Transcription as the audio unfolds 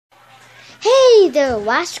Actually, the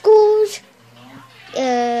rascals,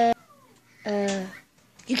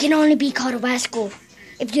 you can only be called a rascal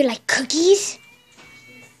if you like cookies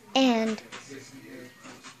and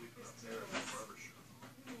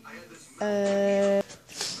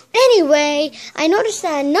anyway, I noticed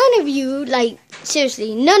that none of you, like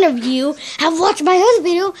seriously, none of you have watched my other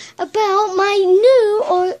video about my new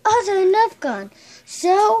or other Nerf gun.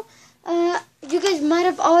 So, you guys might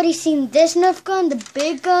have already seen this Nerf gun, the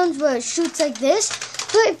big guns where it shoots like this.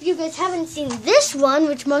 But if you guys haven't seen this one,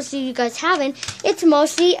 which most of you guys haven't, it's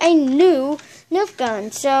mostly a new Nerf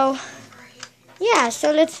gun. So, yeah,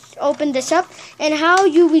 so let's open this up. And how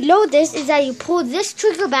you reload this is that you pull this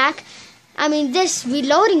trigger back, this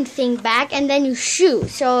reloading thing back, and then you shoot.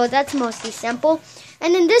 So that's mostly simple.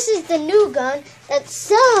 And then this is the new gun that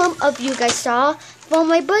some of you guys saw for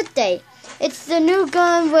my birthday. It's the new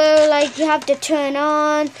gun where like you have to turn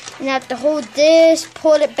on and have to hold this,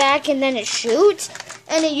 pull it back, and then it shoots.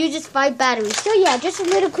 And it uses 5 batteries. So yeah, just a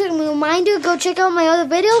little quick reminder, go check out my other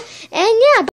video. And yeah.